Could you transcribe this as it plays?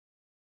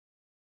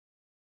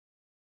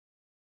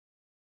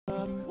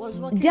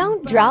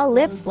Don't draw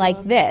lips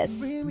like this.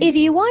 If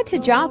you want to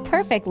draw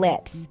perfect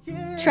lips,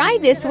 try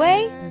this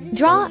way.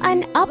 Draw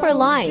an upper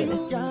line.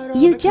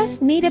 You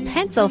just need a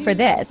pencil for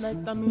this.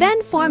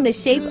 Then form the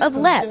shape of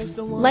lips,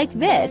 like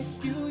this.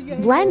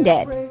 Blend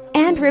it,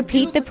 and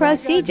repeat the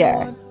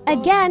procedure.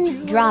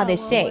 Again, draw the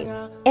shape,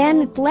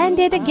 and blend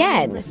it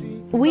again.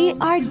 We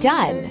are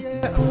done.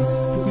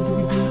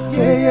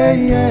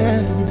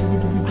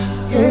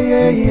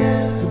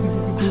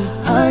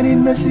 I need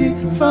mercy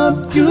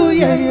from you,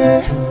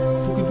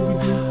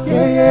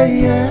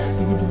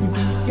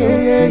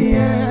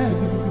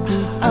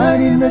 I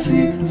need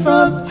mercy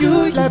from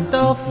you. Slept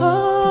off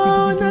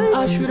all night.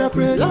 I should have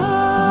prayed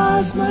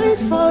last night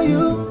for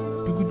you.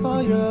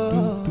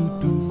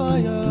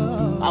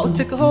 I'll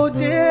take a whole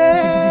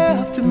day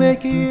off to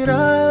make it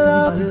all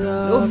up.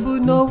 No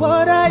food, no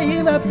water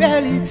in my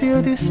belly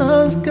till the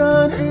sun's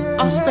gone.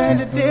 I'll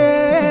spend the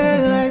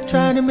day like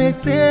trying to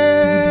make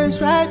things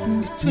right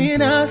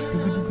between us.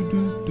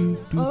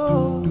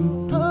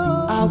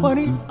 I want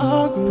it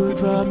all good,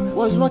 drop.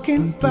 Was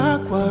walking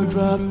backward,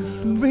 drop.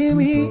 Bring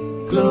me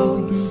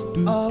close.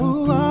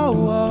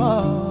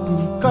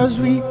 Cause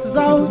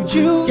without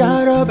you,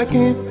 got up, I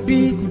can't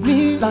be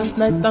me. Last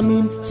night I'm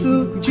in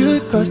you,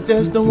 cause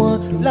there's no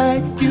one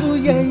like you,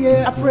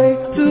 I pray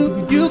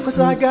to you, cause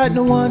I got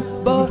no one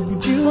but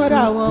you. What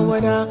I want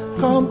when I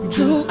come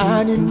true,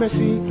 I need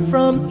mercy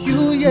from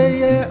you,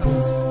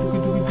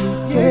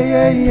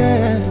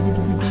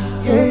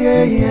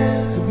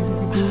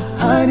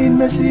 I need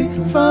mercy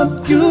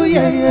from you,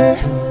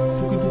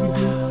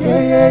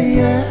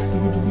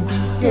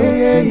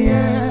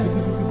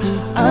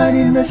 I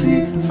need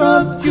mercy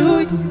from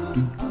you.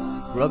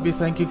 Robbie,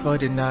 thank you for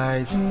the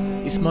night.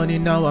 It's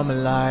morning now, I'm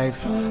alive.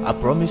 I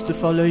promise to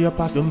follow your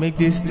path, to make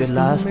this the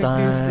last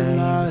time.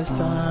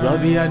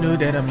 Robbie, I know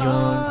that I'm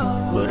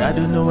young, but I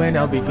don't know when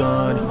I'll be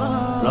gone.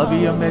 Robbie,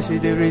 your mercy,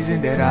 the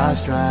reason that I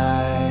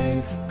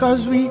strive.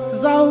 Cause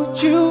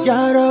without you,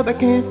 got up, I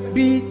can't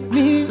be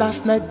me.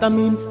 Last night I'm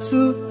in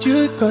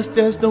you, cause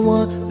there's no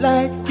one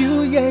like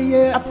you,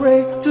 I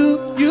pray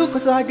to you,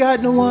 cause I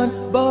got no one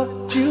but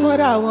you. What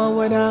I want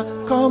when I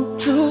come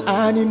true,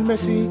 I need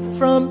mercy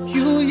from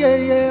you,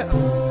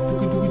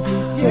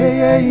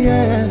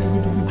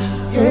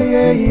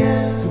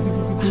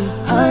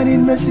 I need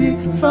mercy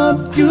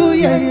from you,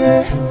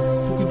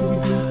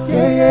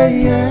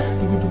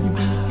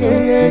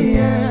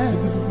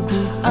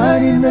 I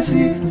need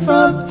mercy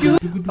from you.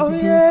 Oh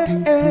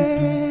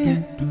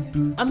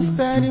I'm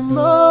spending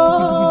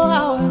more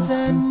hours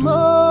and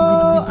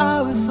more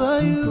hours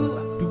for you.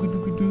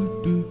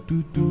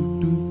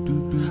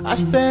 I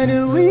spend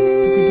a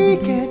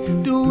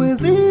weekend doing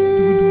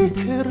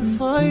wicked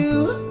for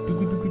you.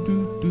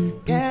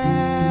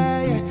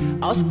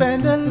 I'll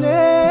spend the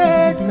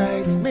late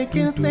nights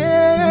making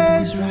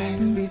things right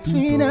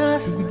between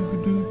us.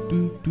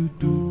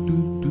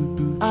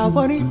 I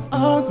want it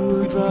all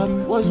good, drop.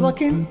 Was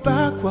walking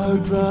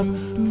backward, drop.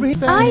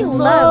 I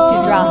love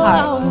to draw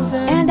hearts,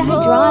 and I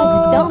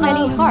draw so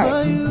many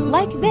hearts,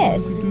 like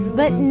this.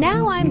 But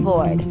now I'm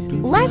bored.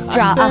 Let's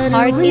draw a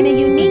heart in a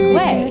unique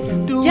way.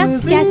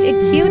 Just sketch a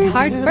cute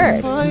heart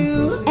first,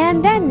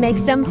 and then make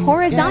some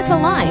horizontal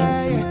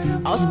lines.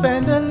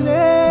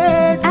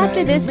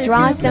 After this,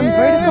 draw some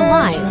vertical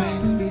lines,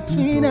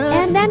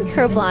 and then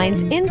curve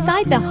lines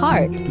inside the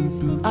heart,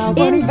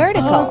 in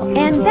vertical,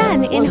 and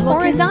then in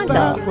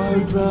horizontal.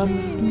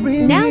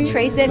 Now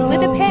trace it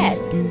with a pen.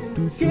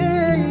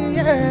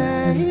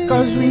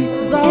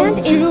 And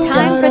it's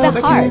time for the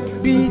heart.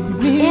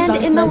 And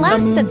in the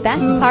last, the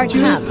best part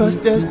comes.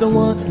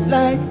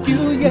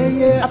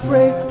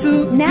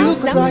 Now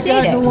some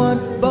shading.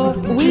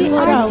 We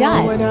are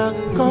done.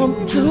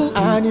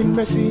 I need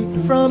mercy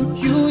from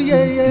you, I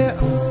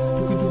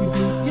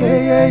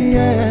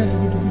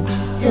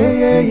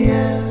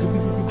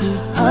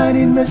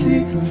need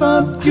mercy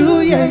from you,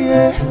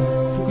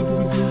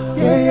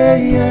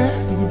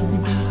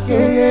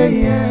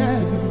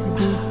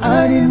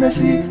 I need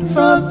mercy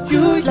from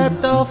you.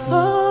 Slept off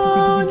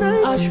all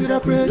night. I should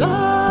have prayed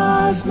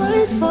last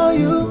night for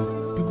you.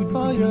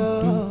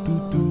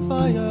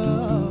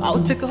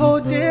 I'll take a whole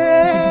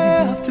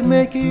day off to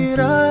make it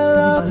all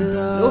up.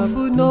 No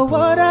food, no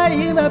water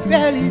in my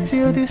belly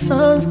till the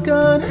sun's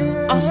gone.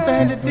 I'll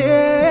spend the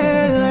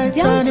day like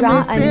Don't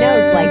draw a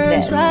nose like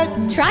this.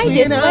 Try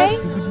this way.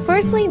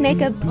 Firstly,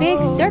 make a big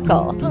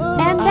circle,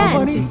 and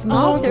then 2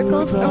 small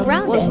circles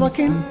around it.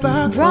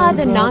 Draw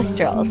the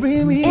nostrils,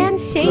 and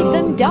shade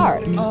them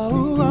dark.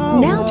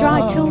 Now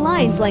draw 2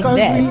 lines like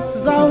this.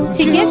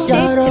 To give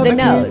shape to the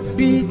nose,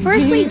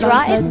 firstly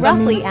draw it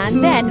roughly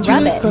and then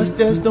rub it.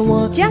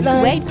 Just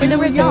wait for the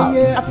result.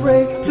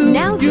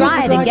 Now draw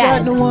it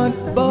again.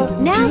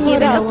 Now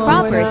give it a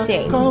proper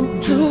shape.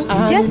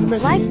 Just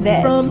like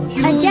this.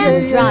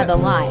 Again, draw the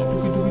lines.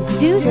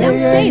 Do some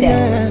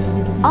shading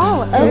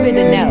all over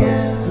the nose,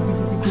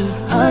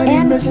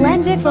 and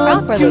blend it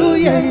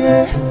properly.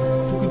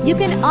 You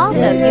can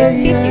also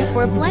use tissue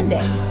for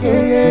blending.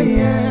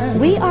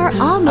 We are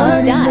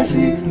almost done.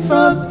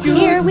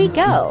 Here we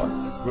go.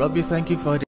 Robbie, thank you for